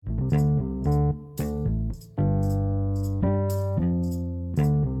I'm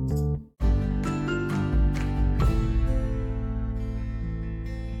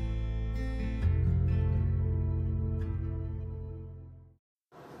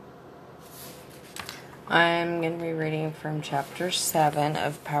going to be reading from chapter 7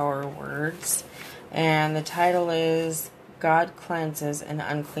 of Power Words, and the title is God Cleanses an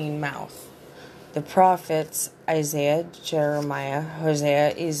Unclean Mouth. The prophets Isaiah, Jeremiah,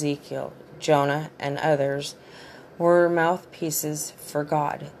 Hosea, Ezekiel, Jonah, and others were mouthpieces for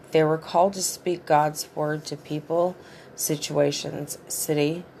God. They were called to speak God's word to people, situations,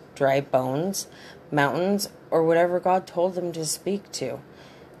 city, dry bones, mountains, or whatever God told them to speak to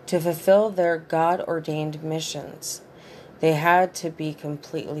fulfill their God-ordained missions. They had to be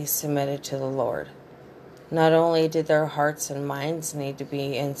completely submitted to the Lord. Not only did their hearts and minds need to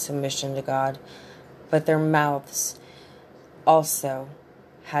be in submission to God, but their mouths also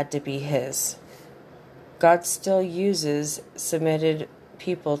had to be His. God still uses submitted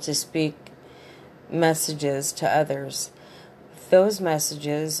people to speak messages to others. Those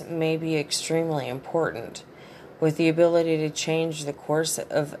messages may be extremely important, with the ability to change the course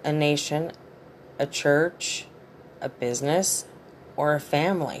of a nation, a church, a business, or a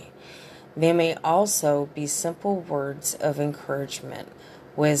family. They may also be simple words of encouragement,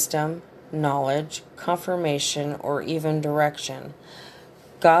 wisdom, knowledge, confirmation, or even direction.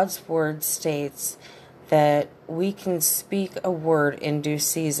 God's word states that we can speak a word in due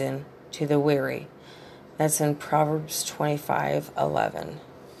season to the weary. That's in Proverbs 25:11.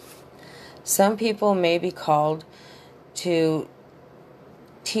 Some people may be called to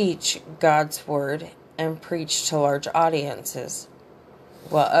teach God's word and preach to large audiences,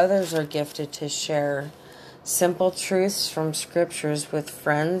 while others are gifted to share simple truths from scriptures with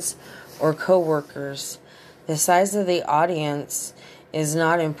friends or co-workers. The size of the audience is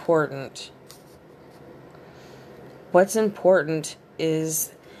not important. What's important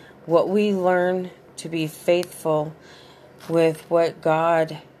is what we learn to be faithful with what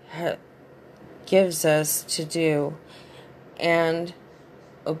God gives us to do and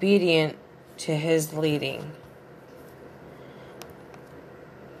obedient to His leading.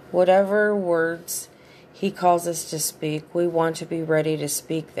 Whatever words He calls us to speak, we want to be ready to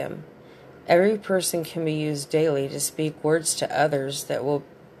speak them. Every person can be used daily to speak words to others that will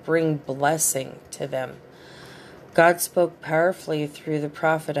bring blessing to them. God spoke powerfully through the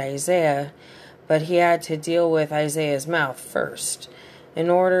prophet Isaiah, but He had to deal with Isaiah's mouth first. I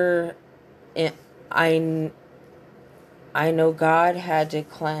know God had to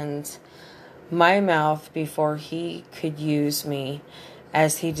cleanse my mouth before He could use me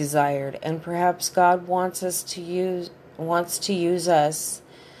as He desired, and perhaps God wants to use us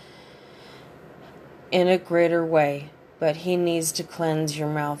in a greater way, but He needs to cleanse your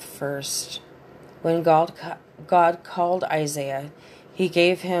mouth first. When God called Isaiah, He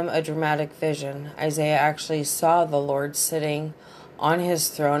gave him a dramatic vision. Isaiah actually saw the Lord sitting on His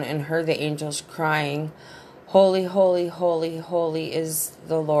throne and heard the angels crying, "Holy, holy, holy, holy is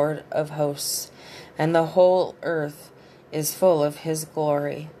the Lord of hosts, and the whole earth is full of His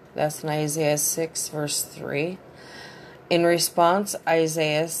glory." That's in Isaiah 6, verse 3. In response,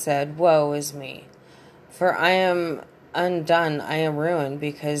 Isaiah said, "Woe is me, for I am undone, I am ruined,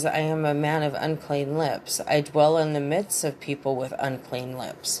 because I am a man of unclean lips. I dwell in the midst of people with unclean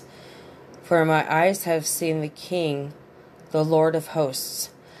lips. For my eyes have seen the King, the Lord of hosts."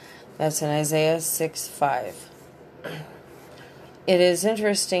 That's in Isaiah 6:5. It is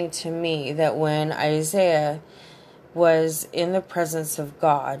interesting to me that when Isaiah was in the presence of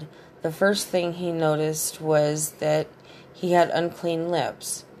God, the first thing he noticed was that he had unclean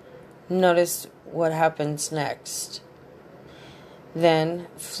lips. Notice what happens next. Then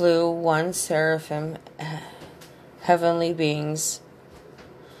flew one seraphim, heavenly beings,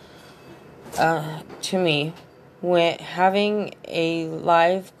 to me, having a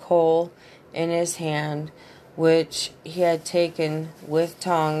live coal in his hand, which he had taken with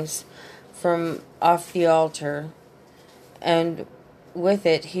tongs from off the altar, and with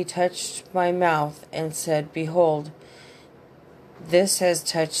it he touched my mouth and said, "Behold, this has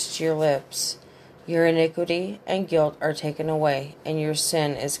touched your lips. Your iniquity and guilt are taken away, and your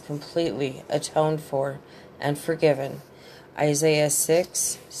sin is completely atoned for and forgiven." Isaiah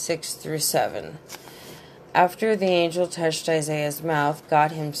 6:6-7. After the angel touched Isaiah's mouth,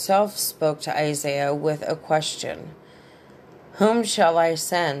 God Himself spoke to Isaiah with a question. "Whom shall I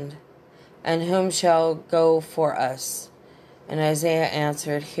send? And whom shall go for us?" And Isaiah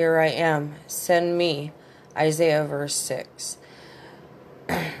answered, "Here I am, send me." Isaiah verse 6.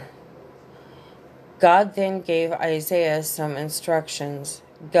 God then gave Isaiah some instructions.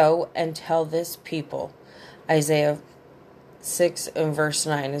 Go and tell this people. Isaiah 6 and verse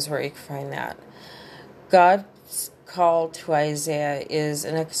 9 is where you can find that. God's call to Isaiah is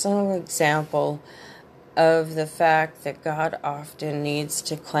an excellent example of the fact that God often needs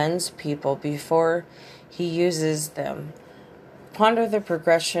to cleanse people before he uses them. Ponder the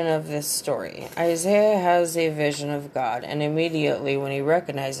progression of this story. Isaiah has a vision of God, and immediately when he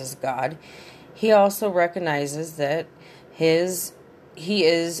recognizes God, he also recognizes that he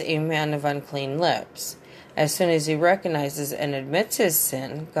is a man of unclean lips. As soon as he recognizes and admits his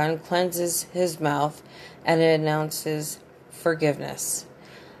sin, God cleanses his mouth and announces forgiveness.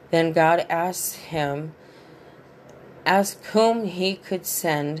 Then God asks whom he could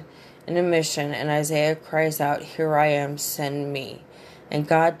send in a mission, and Isaiah cries out, "Here I am, send me." And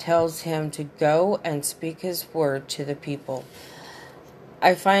God tells him to go and speak his word to the people.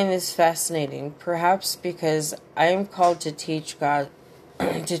 I find this fascinating, perhaps because I am called to teach God,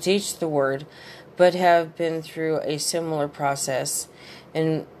 to teach the word, but have been through a similar process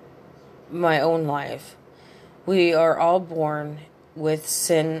in my own life. We are all born with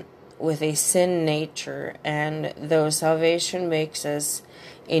a sin nature, and though salvation makes us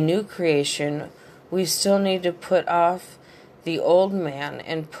a new creation, we still need to put off the old man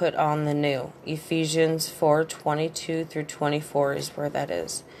and put on the new. Ephesians 4:22 through 24 is where that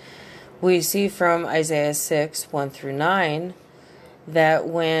is. We see from Isaiah 6, 1 through 9, that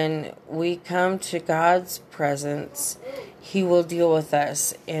when we come to God's presence, he will deal with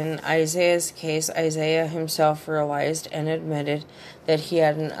us. In Isaiah's case, Isaiah himself realized and admitted that he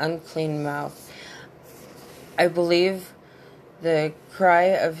had an unclean mouth. I believe the cry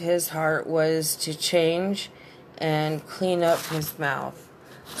of his heart was to change and clean up his mouth.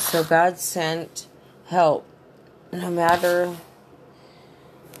 So God sent help. No matter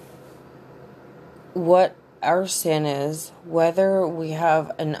what our sin is, whether we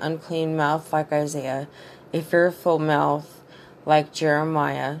have an unclean mouth like Isaiah, a fearful mouth like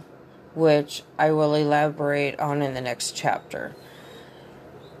Jeremiah, which I will elaborate on in the next chapter,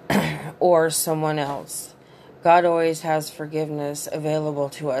 or someone else, God always has forgiveness available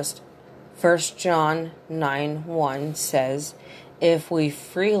to us. 1 John 9:1 says, "If we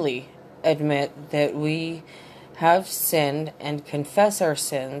freely admit that we have sinned and confess our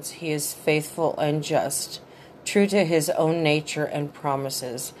sins, he is faithful and just, true to his own nature and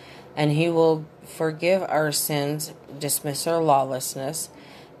promises, and he will forgive our sins, dismiss our lawlessness,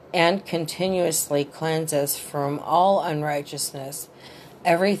 and continuously cleanse us from all unrighteousness,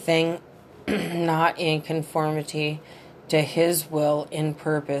 everything not in conformity to his will in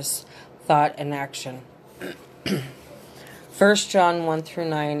purpose, thought, and action." 1 John 1 through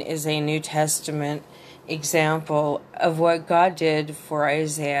 9 is a New Testament example of what God did for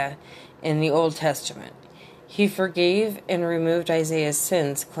Isaiah in the Old Testament. He forgave and removed Isaiah's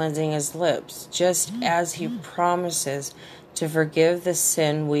sins, cleansing his lips, just as he promises to forgive the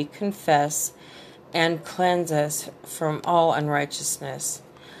sin we confess and cleanse us from all unrighteousness.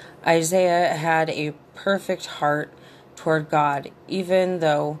 Isaiah had a perfect heart toward God, even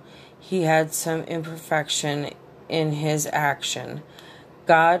though he had some imperfection in his action.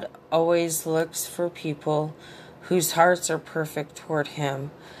 God always looks for people whose hearts are perfect toward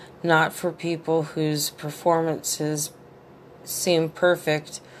him, not for people whose performances seem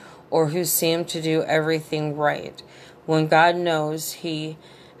perfect or who seem to do everything right. When God knows he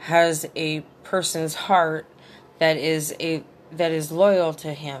has a person's heart that is loyal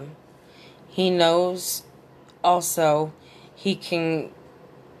to him, he knows also he can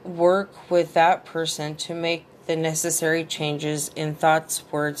work with that person to make the necessary changes in thoughts,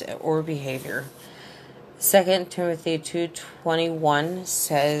 words, or behavior. 2 Timothy 2:21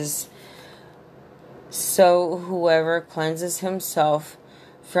 says, "So whoever cleanses himself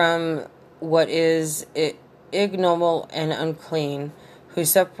from what is ignoble and unclean, who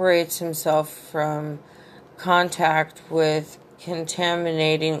separates himself from contact with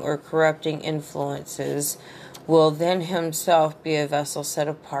contaminating or corrupting influences, will then himself be a vessel set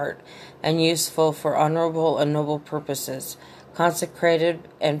apart and useful for honorable and noble purposes, consecrated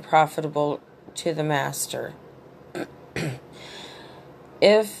and profitable to the master,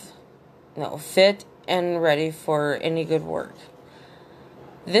 fit and ready for any good work."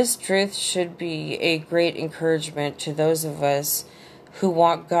 This truth should be a great encouragement to those of us who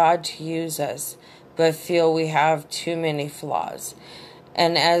want God to use us, but feel we have too many flaws.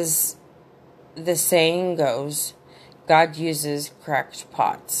 And as the saying goes, God uses cracked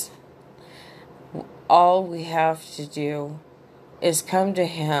pots. All we have to do is come to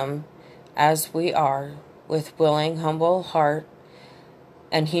him as we are, with willing, humble heart,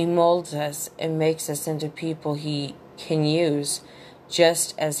 and he molds us and makes us into people he can use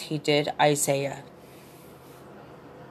just as he did Isaiah.